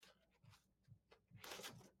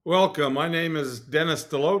Welcome. My name is Dennis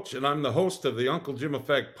DeLoach, and I'm the host of the Uncle Jim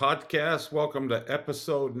Effect podcast. Welcome to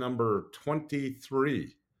episode number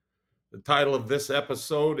 23. The title of this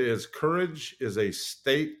episode is Courage is a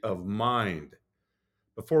State of Mind.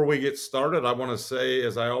 Before we get started, I want to say,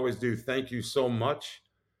 as I always do, thank you so much.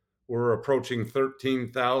 We're approaching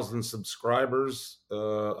 13,000 subscribers,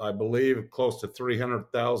 I believe close to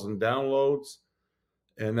 300,000 downloads,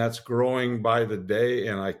 and that's growing by the day,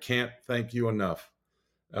 and I can't thank you enough.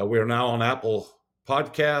 We are now on Apple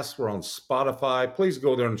Podcasts. We're on Spotify. Please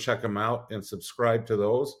go there and check them out and subscribe to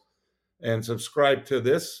those. And subscribe to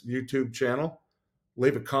this YouTube channel.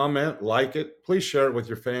 Leave a comment, like it. Please share it with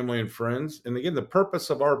your family and friends. And again, the purpose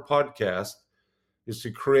of our podcast is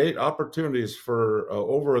to create opportunities for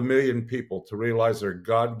over 1 million people to realize their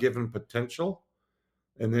God-given potential,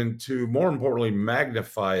 and then to, more importantly,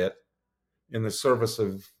 magnify it in the service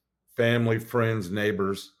of family, friends,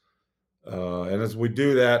 neighbors. And as we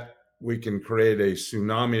do that, we can create a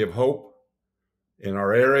tsunami of hope in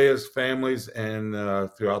our areas, families, and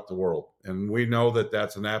throughout the world. And we know that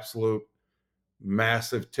that's an absolute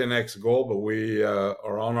massive 10x goal, but we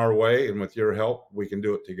are on our way. And with your help, we can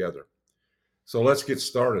do it together. So let's get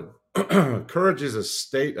started. Courage is a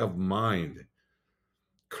state of mind.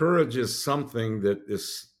 Courage is something that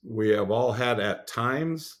we have all had at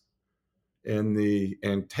times. And the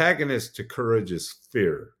antagonist to courage is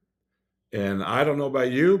fear. And I don't know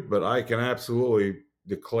about you, but I can absolutely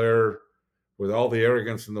declare with all the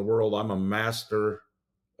arrogance in the world, I'm a master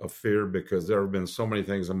of fear, because there have been so many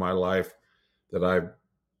things in my life that I've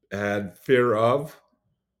had fear of,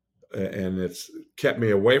 and it's kept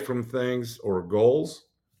me away from things or goals.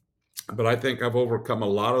 But I think I've overcome a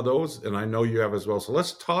lot of those, and I know you have as well. So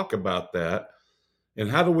let's talk about that. And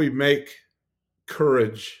how do we make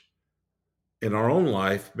courage in our own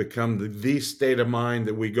life become the state of mind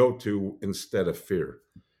that we go to instead of fear?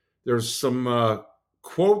 There's some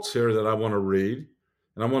quotes here that I want to read,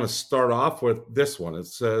 and I want to start off with this one. It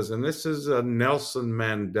says, and this is Nelson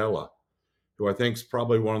Mandela, who I think is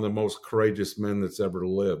probably one of the most courageous men that's ever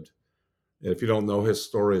lived. And if you don't know his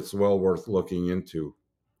story, it's well worth looking into.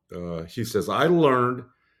 He says, I learned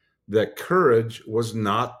that courage was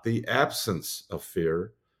not the absence of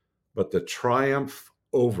fear, but the triumph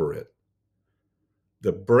over it.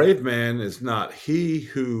 The brave man is not he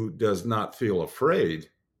who does not feel afraid,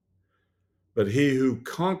 but he who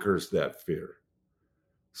conquers that fear.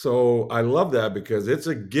 So I love that, because it's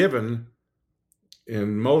a given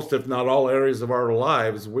in most, if not all, areas of our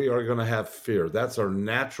lives. We are going to have fear. That's our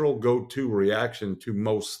natural go-to reaction to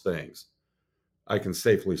most things. I can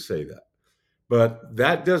safely say that. But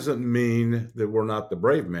that doesn't mean that we're not the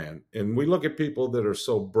brave man. And we look at people that are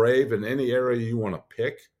so brave in any area you want to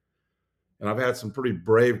pick. And I've had some pretty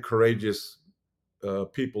brave, courageous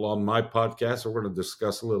people on my podcast that we're going to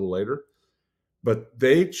discuss a little later. But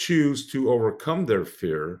they choose to overcome their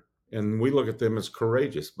fear, and we look at them as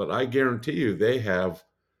courageous. But I guarantee you they have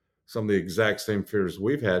some of the exact same fears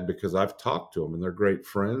we've had, because I've talked to them, and they're great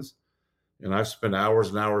friends. And I've spent hours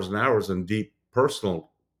and hours and hours in deep personal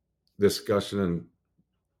discussion and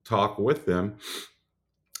talk with them,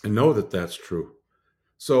 and know that that's true.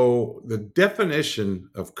 So the definition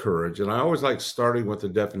of courage, and I always like starting with the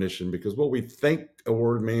definition, because what we think a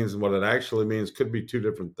word means and what it actually means could be two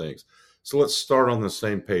different things. So let's start on the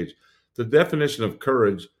same page. The definition of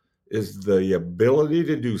courage is the ability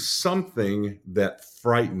to do something that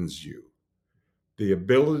frightens you. The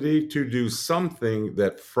ability to do something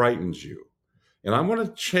that frightens you. And I want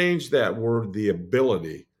to change that word, the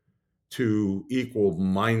ability, to equal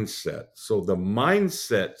mindset. So the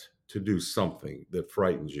mindset to do something that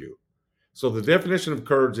frightens you. So the definition of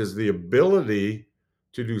courage is the ability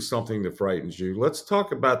to do something that frightens you. Let's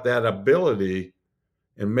talk about that ability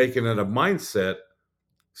and making it a mindset.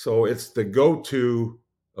 So it's the go-to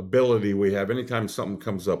ability we have. Anytime something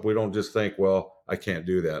comes up, we don't just think, well, I can't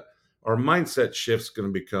do that. Our mindset shift's going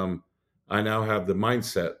to become, I now have the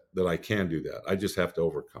mindset that I can do that. I just have to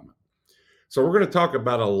overcome it. So we're going to talk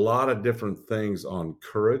about a lot of different things on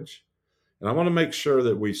courage. And I want to make sure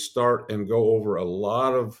that we start and go over a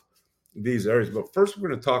lot of these areas. But first, we're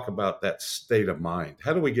going to talk about that state of mind.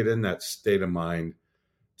 How do we get in that state of mind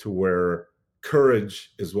to where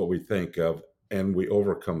courage is what we think of and we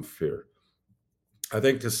overcome fear? I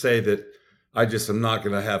think to say that I just am not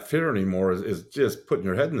going to have fear anymore is just putting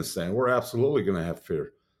your head in the sand. We're absolutely going to have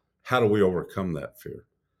fear. How do we overcome that fear?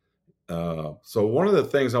 So one of the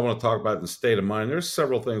things I want to talk about in the state of mind, there's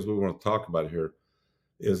several things we want to talk about here,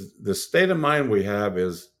 is the state of mind we have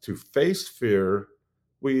is to face fear.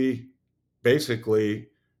 We basically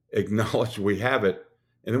acknowledge we have it,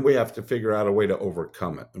 and then we have to figure out a way to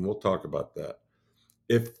overcome it. And we'll talk about that.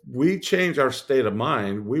 if we change our state of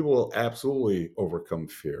mind, we will absolutely overcome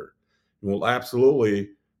fear. We'll absolutely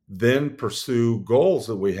then pursue goals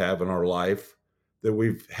that we have in our life that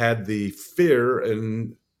we've had the fear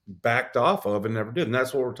and backed off of and never did. And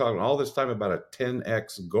that's what we're talking all this time about, a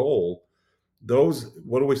 10x goal. Those,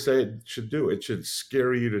 what do we say it should do? It should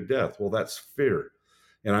scare you to death. Well, that's fear.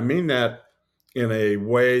 And I mean that in a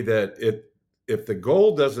way that if the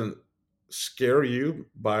goal doesn't scare you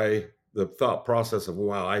by the thought process of,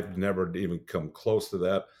 wow, I've never even come close to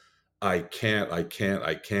that. I can't. I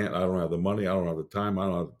don't have the money. I don't have the time. I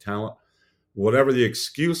don't have the talent. Whatever the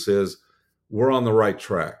excuse is, we're on the right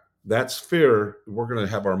track. That's fear. We're going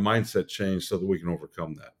to have our mindset change so that we can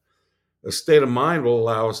overcome that. A state of mind will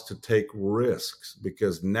allow us to take risks,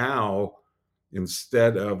 because now,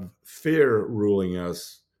 instead of fear ruling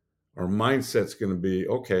us, our mindset's going to be,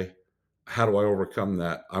 okay, how do I overcome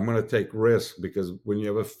that? I'm going to take risks, because when you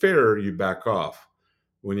have a fear, you back off.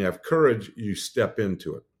 When you have courage, you step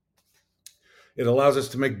into it. It allows us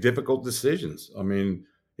to make difficult decisions. I mean,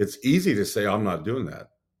 it's easy to say, I'm not doing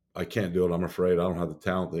that. I can't do it. I'm afraid. I don't have the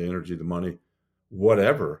talent, the energy, the money,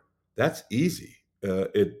 whatever. That's easy.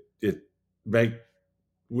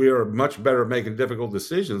 We are much better at making difficult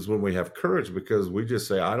decisions when we have courage, because we just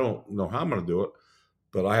say, I don't know how I'm going to do it,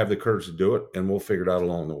 but I have the courage to do it, and we'll figure it out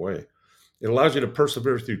along the way. It allows you to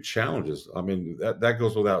persevere through challenges. I mean, that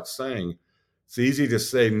goes without saying. It's easy to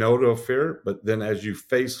say no to a fear, but then as you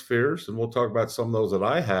face fears, and we'll talk about some of those that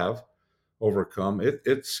I have overcome,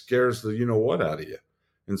 it scares the you-know-what out of you.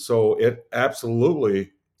 And so it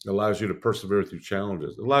absolutely allows you to persevere through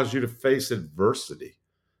challenges. It allows you to face adversity.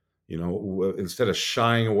 Instead of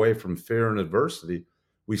shying away from fear and adversity,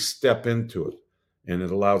 we step into it, and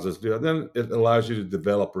it allows us to do it. Then it allows you to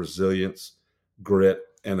develop resilience, grit,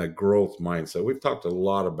 and a growth mindset. We've talked a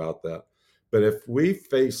lot about that. But if we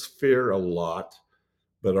face fear a lot,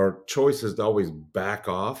 but our choice is to always back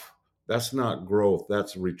off, that's not growth,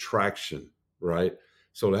 that's retraction, right?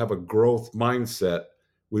 So to have a growth mindset,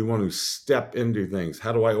 we want to step into things.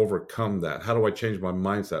 How do I overcome that? How do I change my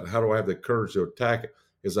mindset? How do I have the courage to attack it?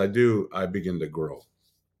 As I do, I begin to grow.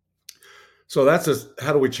 So that's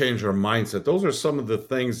how do we change our mindset? Those are some of the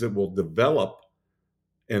things that will develop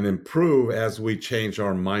and improve as we change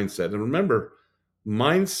our mindset. And remember,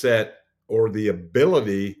 mindset, or the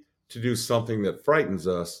ability to do something that frightens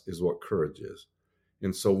us, is what courage is.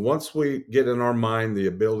 And so once we get in our mind the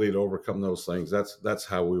ability to overcome those things, that's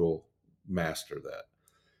how we will master that.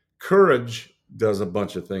 Courage does a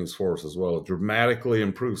bunch of things for us as well. It dramatically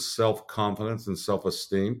improves self-confidence and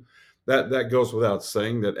self-esteem. That goes without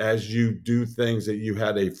saying, that as you do things that you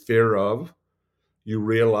had a fear of, you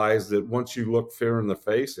realize that once you look fear in the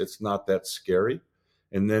face, it's not that scary.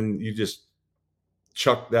 And then you just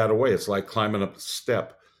chuck that away. It's like climbing up a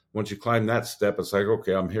step. Once you climb that step, it's like,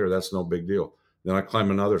 okay, I'm here. That's no big deal. Then I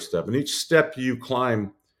climb another step. And each step you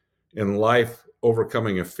climb in life,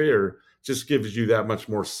 overcoming a fear, just gives you that much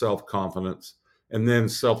more self-confidence, and then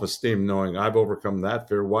self-esteem, knowing I've overcome that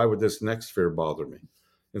fear. Why would this next fear bother me?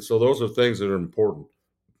 And so those are things that are important.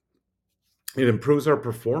 It improves our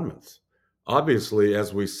performance. Obviously,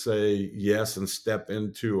 as we say yes and step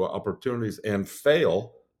into opportunities and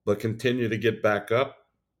fail, but continue to get back up,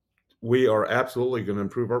 we are absolutely going to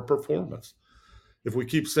improve our performance. If we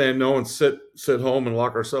keep saying no and sit home and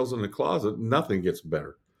lock ourselves in the closet, nothing gets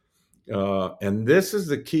better. And this is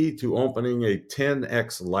the key to opening a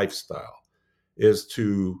 10x lifestyle, is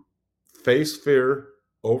to face fear,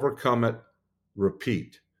 overcome it,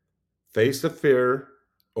 repeat. Face the fear,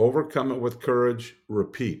 overcome it with courage,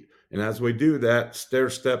 repeat. And as we do that, stair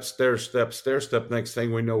step, stair step, stair step, next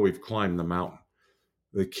thing we know, we've climbed the mountain.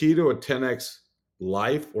 The key to a 10x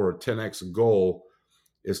life or a 10x goal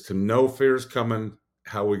is to know fear's coming.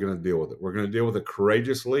 How are we going to deal with it? We're going to deal with it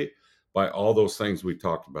courageously by all those things we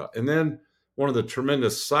talked about. And then one of the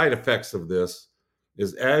tremendous side effects of this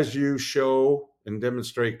is, as you show and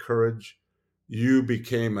demonstrate courage, you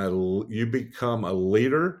become a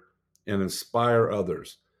leader and inspire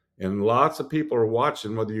others. And lots of people are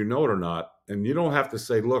watching, whether you know it or not. And you don't have to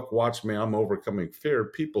say, look, watch me, I'm overcoming fear.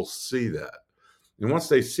 People see that. And once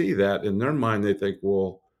they see that, in their mind, they think,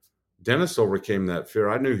 well, Dennis overcame that fear.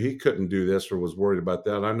 I knew he couldn't do this or was worried about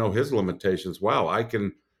that. I know his limitations. Wow, I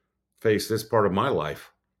can face this part of my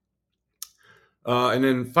life. And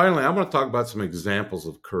then finally, I want to talk about some examples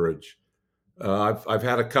of courage. I've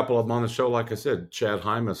had a couple of them on the show. Like I said, Chad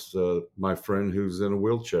Hymas, my friend who's in a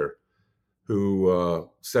wheelchair, who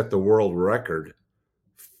set the world record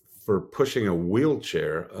for pushing a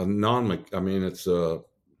wheelchair,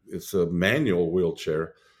 it's a manual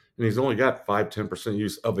wheelchair, and he's only got 5-10%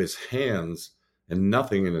 use of his hands and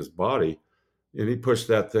nothing in his body. And he pushed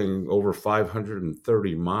that thing over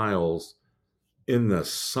 530 miles in the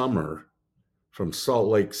summer from Salt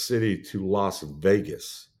Lake City to Las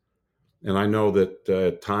Vegas. And I know that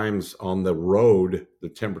at times on the road, the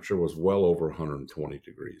temperature was well over 120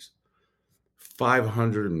 degrees.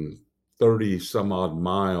 530 some odd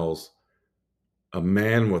miles, a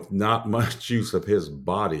man with not much use of his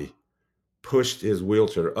body pushed his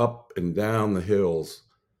wheelchair up and down the hills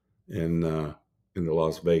in the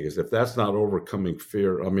Las Vegas. If that's not overcoming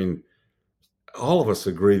fear, I mean, all of us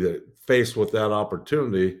agree that faced with that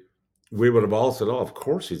opportunity, we would have all said, "Oh, of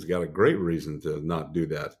course, he's got a great reason to not do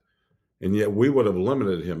that," and yet we would have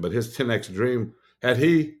limited him. But his 10x dream, had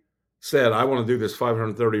he said, "I want to do this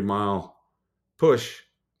 530-mile push,"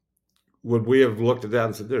 would we have looked at that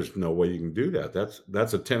and said, "There's no way you can do that.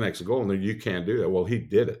 That's a 10x goal, and you can't do that." Well, he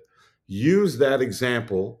did it. Use that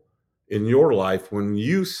example in your life when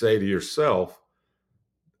you say to yourself,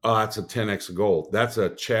 "Oh, that's a 10x goal. That's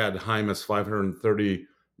a Chad Hymas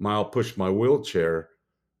 530-mile push my wheelchair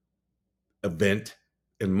event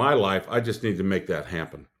in my life. I just need to make that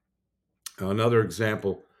happen." Another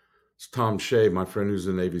example is Tom Shea, my friend who's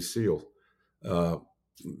a Navy SEAL.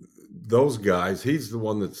 Those guys, he's the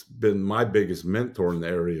one that's been my biggest mentor in the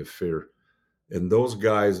area of fear. And those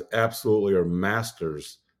guys absolutely are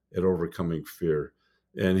masters at overcoming fear.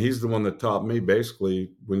 And he's the one that taught me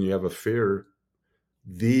basically when you have a fear,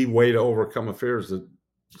 the way to overcome a fear is to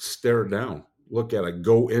stare it down, look at it,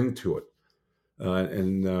 go into it.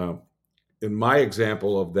 In my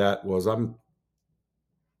example of that was I'm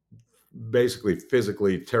basically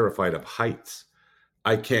physically terrified of heights.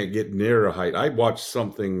 I can't get near a height. I watch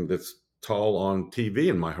something that's tall on TV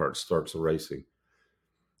and my heart starts racing.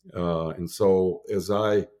 And so as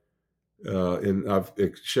and I've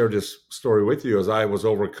shared this story with you, as I was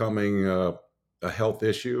overcoming a health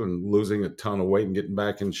issue and losing a ton of weight and getting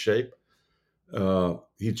back in shape,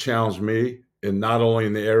 he challenged me, and not only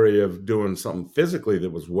in the area of doing something physically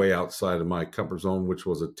that was way outside of my comfort zone, which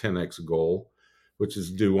was a 10x goal, which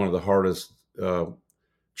is to do one of the hardest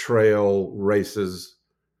trail races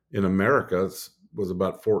in America. It was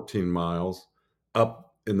about 14 miles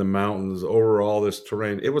up in the mountains over all this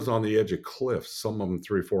terrain. It was on the edge of cliffs, some of them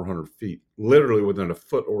 300-400 feet, literally within a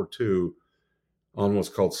foot or two on what's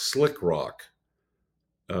called slick rock,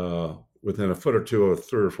 within a foot or two of a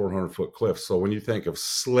 300 or 400 foot cliff. So when you think of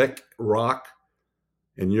slick rock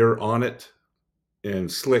and you're on it, and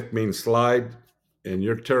slick means slide, and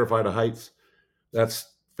you're terrified of heights,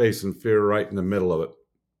 that's facing fear right in the middle of it.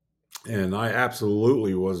 And I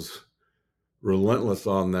absolutely was relentless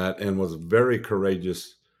on that and was very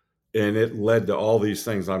courageous. And it led to all these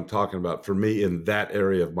things I'm talking about for me in that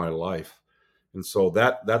area of my life. And so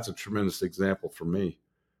that's a tremendous example for me.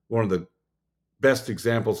 One of the best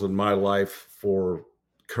examples in my life for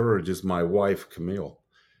courage is my wife, Camille.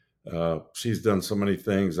 She's done so many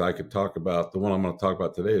things I could talk about. The one I'm going to talk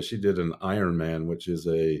about today is she did an Ironman, which is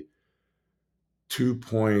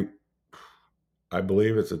I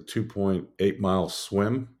believe it's a 2.8 mile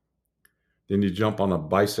swim. Then you jump on a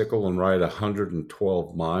bicycle and ride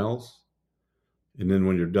 112 miles. And then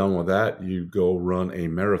when you're done with that, you go run a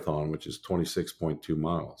marathon, which is 26.2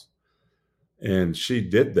 miles. And she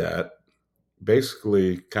did that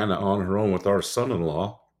basically kind of on her own with our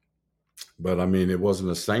son-in-law. But I mean, it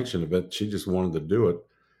wasn't a sanctioned event. She just wanted to do it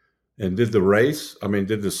and did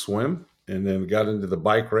did the swim, and then got into the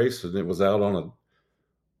bike race. And it was out on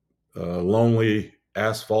a lonely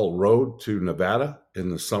asphalt road to Nevada in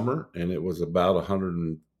the summer. And it was about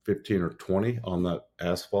 115 or 20 on that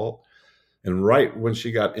asphalt. And right when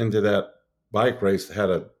she got into that bike race, had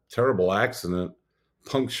a terrible accident,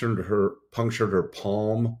 punctured her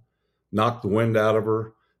palm, knocked the wind out of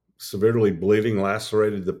her, severely bleeding,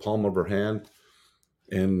 lacerated the palm of her hand.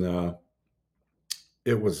 And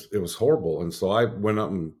it was horrible. And so I went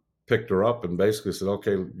up and picked her up and basically said,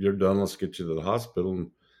 "Okay, you're done. Let's get you to the hospital."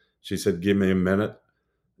 And she said, "Give me a minute."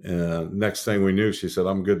 And next thing we knew, she said,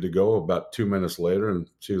 "I'm good to go." About 2 minutes later, and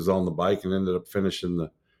she was on the bike and ended up finishing the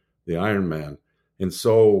Ironman. And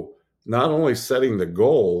so not only setting the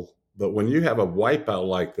goal, but when you have a wipeout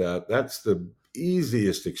like that, that's the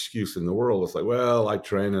easiest excuse in the world. It's like, "Well, I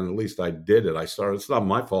trained and at least I did it. I started. It's not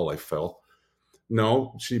my fault I fell."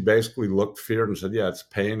 No, she basically looked feared and said, "Yeah, it's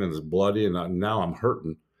pain and it's bloody and now I'm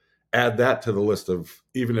hurting." Add that to the list of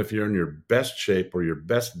even if you're in your best shape or your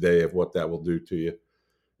best day of what that will do to you.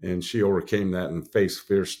 And she overcame that and faced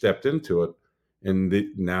fear, stepped into it. And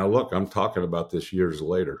now look, I'm talking about this years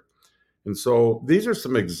later. And so these are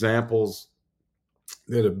some examples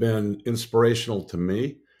that have been inspirational to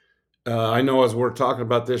me. I know as we're talking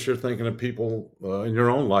about this, you're thinking of people in your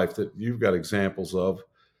own life that you've got examples of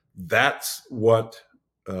That's what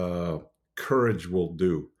courage will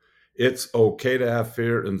do. It's okay to have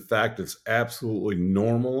fear. In fact, it's absolutely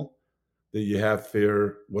normal that you have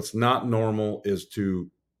fear. What's not normal is to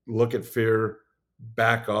look at fear,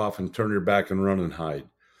 back off, and turn your back and run and hide.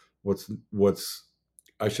 What's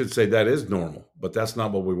I should say that is normal, but that's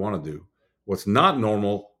not what we want to do. What's not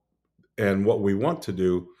normal and what we want to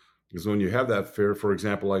do is when you have that fear, for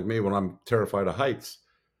example, like me, when I'm terrified of heights,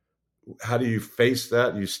 how do you face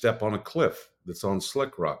that? You step on a cliff that's on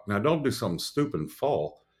slick rock. Now, don't do something stupid and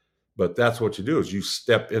fall, but that's what you do is you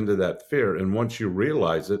step into that fear. And once you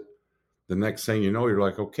realize it, the next thing you know, you're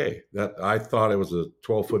like, okay, that I thought it was a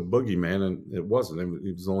 12-foot boogeyman, and it wasn't.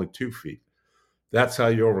 It was only 2 feet. That's how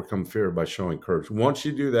you overcome fear, by showing courage. Once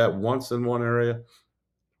you do that once in one area,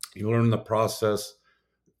 you learn the process.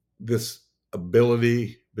 This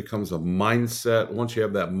ability becomes a mindset. Once you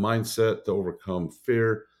have that mindset to overcome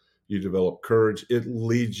fear, you develop courage. It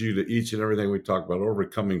leads you to each and everything we talk about: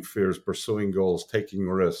 overcoming fears, pursuing goals, taking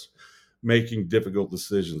risks, making difficult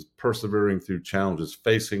decisions, persevering through challenges,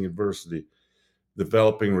 facing adversity,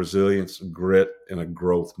 developing resilience, grit, and a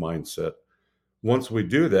growth mindset. Once we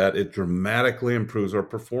do that, it dramatically improves our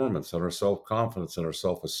performance and our self-confidence and our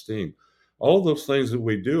self-esteem. All of those things that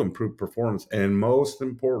we do improve performance. And most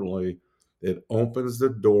importantly, it opens the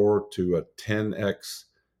door to a 10x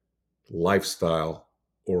lifestyle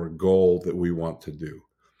or goal that we want to do.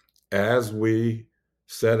 As we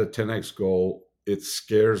set a 10x goal, it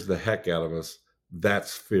scares the heck out of us.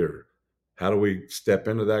 That's fear. How do we step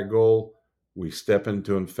into that goal? We step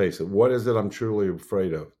into and face it. What is it I'm truly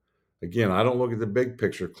afraid of? Again, I don't look at the big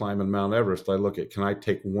picture climbing Mount Everest. I look at, can I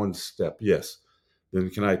take one step? Yes. Then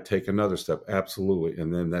can I take another step? Absolutely.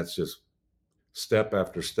 And then that's just step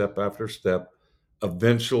after step after step.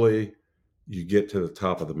 Eventually, you get to the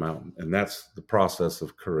top of the mountain. And that's the process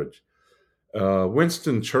of courage.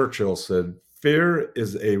 Winston Churchill said, fear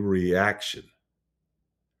is a reaction.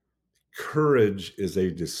 Courage is a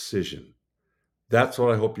decision. That's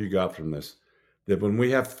what I hope you got from this. That when we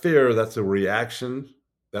have fear, that's a reaction.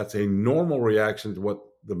 That's a normal reaction to what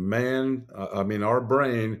our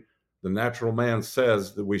brain, the natural man,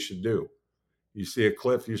 says that we should do. You see a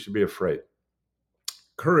cliff, you should be afraid.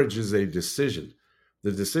 Courage is a decision.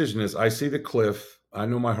 The decision is, I see the cliff. I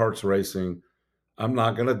know my heart's racing. I'm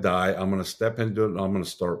not going to die. I'm going to step into it and I'm going to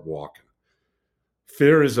start walking.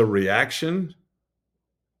 Fear is a reaction.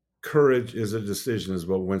 Courage is a decision, is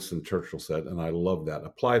what Winston Churchill said. And I love that.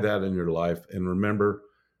 Apply that in your life. And remember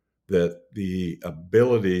that the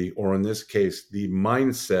ability, or in this case, the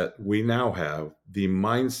mindset we now have, the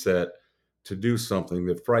mindset to do something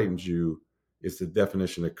that frightens you, is the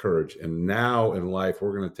definition of courage. And now in life,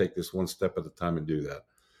 we're going to take this one step at a time and do that.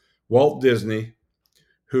 Walt Disney,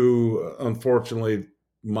 who unfortunately,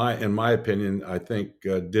 in my opinion, I think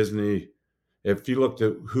Disney, if you looked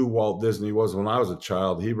at who Walt Disney was when I was a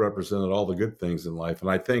child, he represented all the good things in life.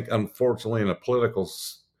 And I think, unfortunately, in a political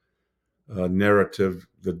narrative,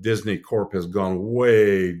 the Disney Corp has gone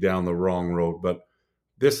way down the wrong road. But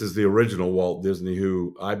this is the original Walt Disney,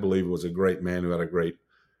 who I believe was a great man who had a great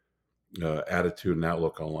attitude and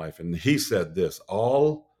outlook on life. And he said this: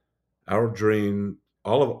 all our dreams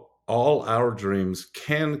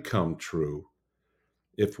can come true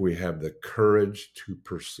if we have the courage to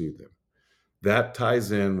pursue them. That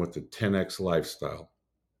ties in with the 10x lifestyle.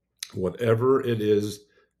 Whatever it is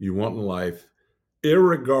you want in life,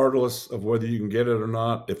 irregardless of whether you can get it or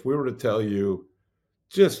not, if we were to tell you,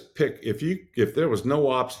 just pick, if there was no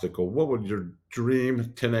obstacle, what would your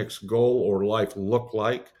dream 10x goal or life look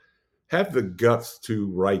like? Have the guts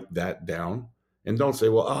to write that down, and don't say,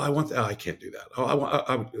 well, I can't do that.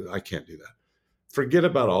 I can't do that. Forget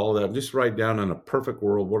about all of that. Just write down, in a perfect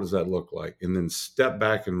world, what does that look like? And then step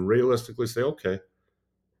back and realistically say, okay,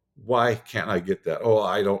 why can't I get that? Oh,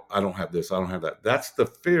 I don't have this. I don't have that. That's the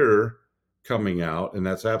fear coming out, and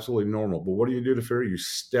that's absolutely normal. But what do you do to fear? You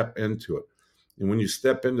step into it. And when you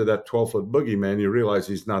step into that 12-foot boogeyman, you realize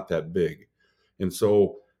he's not that big. And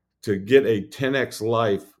so to get a 10x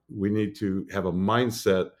life, we need to have a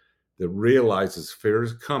mindset that realizes fear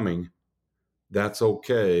is coming. That's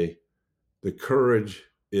okay. The courage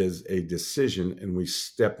is a decision, and we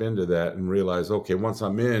step into that and realize, okay, once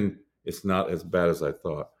I'm in, it's not as bad as I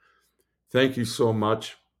thought. Thank you so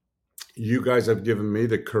much. You guys have given me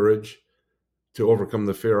the courage to overcome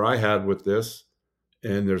the fear I had with this.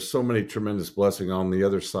 And there's so many tremendous blessings on the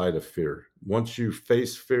other side of fear. Once you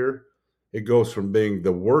face fear, it goes from being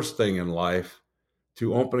the worst thing in life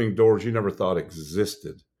to opening doors you never thought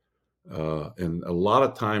existed. And a lot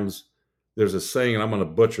of times there's a saying, and I'm going to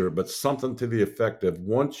butcher it, but something to the effect of,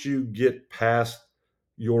 once you get past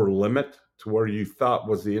your limit to where you thought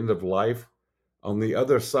was the end of life, on the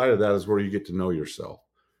other side of that is where you get to know yourself.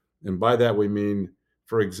 And by that, we mean,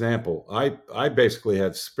 for example, I basically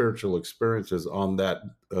had spiritual experiences on that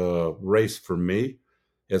race for me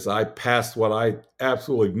as I passed what I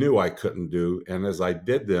absolutely knew I couldn't do. And as I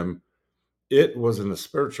did them, it was a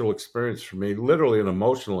spiritual experience for me, literally an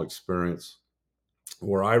emotional experience,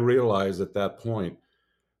 where I realized at that point,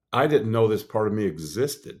 I didn't know this part of me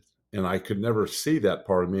existed. And I could never see that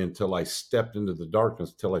part of me until I stepped into the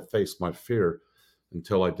darkness, until I faced my fear,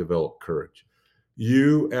 until I developed courage.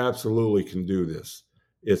 You absolutely can do this.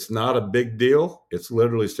 It's not a big deal. It's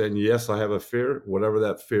literally saying, yes, I have a fear, whatever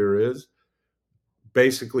that fear is.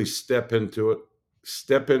 Basically, step into it.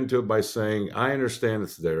 Step into it by saying, I understand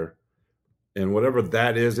it's there. And whatever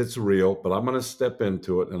that is, it's real, but I'm going to step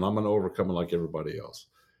into it and I'm going to overcome it like everybody else.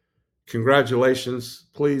 Congratulations.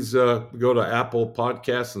 Please go to Apple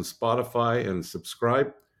Podcasts and Spotify and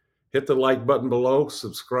subscribe. Hit the like button below,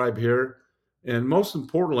 subscribe here. And most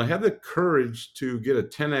importantly, have the courage to get a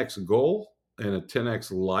 10x goal and a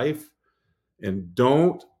 10x life. And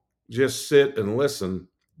don't just sit and listen.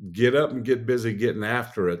 Get up and get busy getting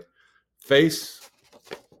after it. Face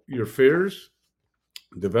your fears.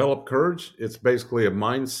 Develop courage. It's basically a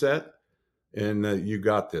mindset. And you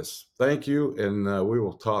got this. Thank you. And we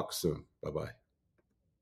will talk soon. Bye-bye.